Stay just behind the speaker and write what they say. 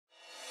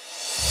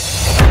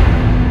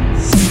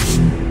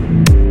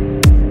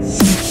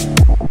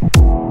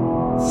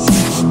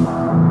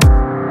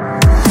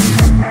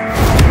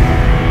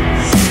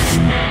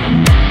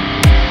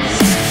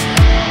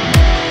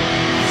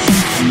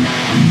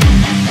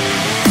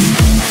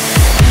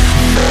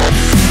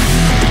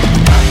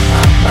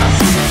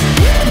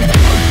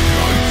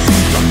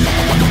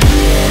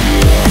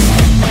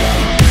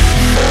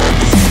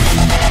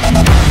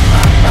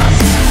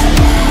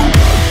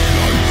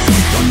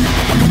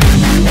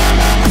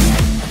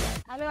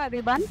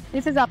everyone,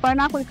 this is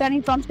Aparna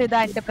Kulkarni from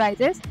Shreeda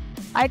Enterprises.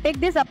 I take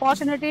this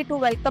opportunity to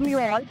welcome you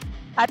all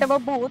at our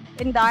booth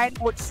in Die and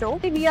Mould show.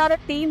 We are a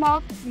team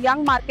of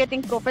young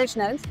marketing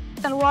professionals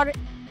who are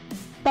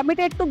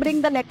committed to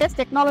bring the latest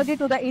technology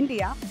to the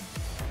India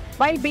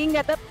while being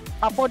at the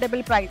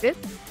affordable prices.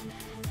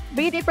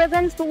 We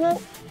represent two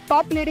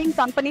top leading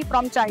companies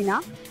from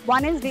China.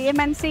 One is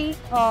DMNC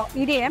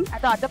EDM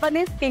and the other one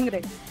is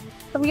Kingred.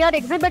 So we are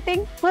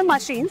exhibiting two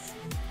machines.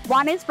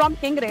 One is from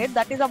Kingred,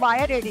 that is a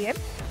wire EDM,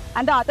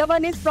 and the other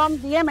one is from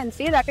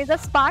DMNC, that is a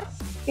spark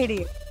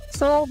EDM.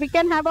 So we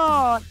can have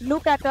a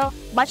look at a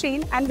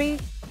machine and we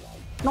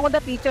know the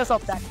features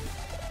of that.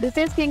 This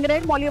is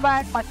Kingred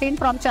molywire machine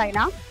from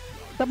China.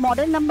 The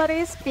model number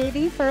is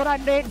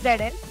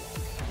KD400ZL.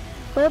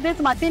 So this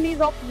machine is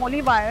of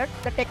molywire.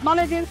 The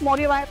technology is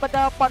molywire, but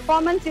the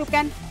performance you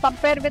can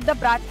compare with the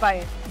brass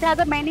wire. It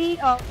has many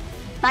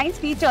nice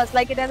features,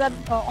 like it has an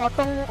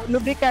auto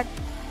lubricant,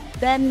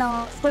 then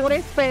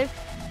storage space,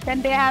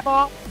 then they have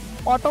a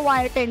auto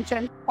wire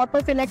tension,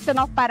 auto selection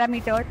of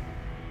parameters,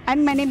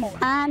 and many more.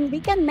 And we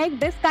can make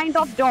this kind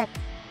of job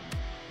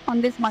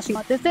on this machine.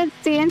 This is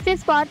CNC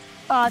spark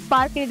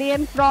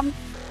EDM from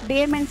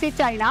DMNC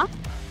China.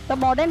 The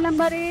model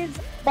number is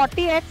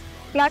 40X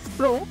Plus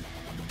Pro.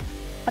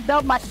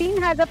 The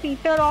machine has a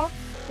feature of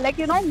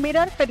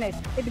mirror finish.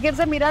 It gives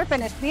a mirror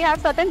finish. We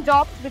have certain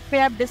jobs which we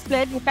have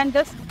displayed. You can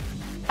just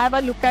have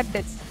a look at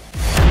this.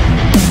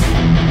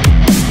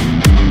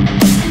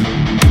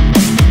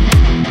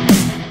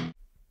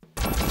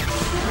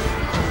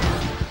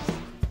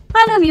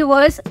 Hello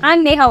viewers,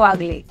 I'm Neha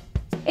Wagle.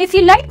 If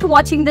you liked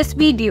watching this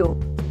video,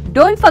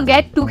 don't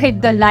forget to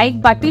hit the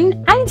like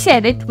button and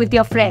share it with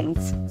your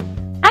friends.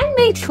 And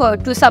make sure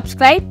to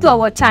subscribe to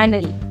our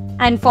channel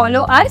and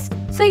follow us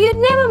so you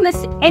never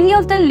miss any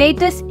of the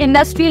latest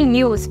industrial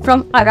news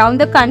from around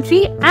the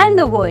country and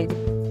the world.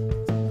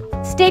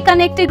 Stay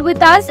connected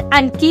with us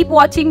and keep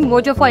watching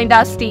Mojo for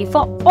Industry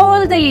for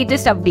all the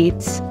latest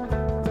updates.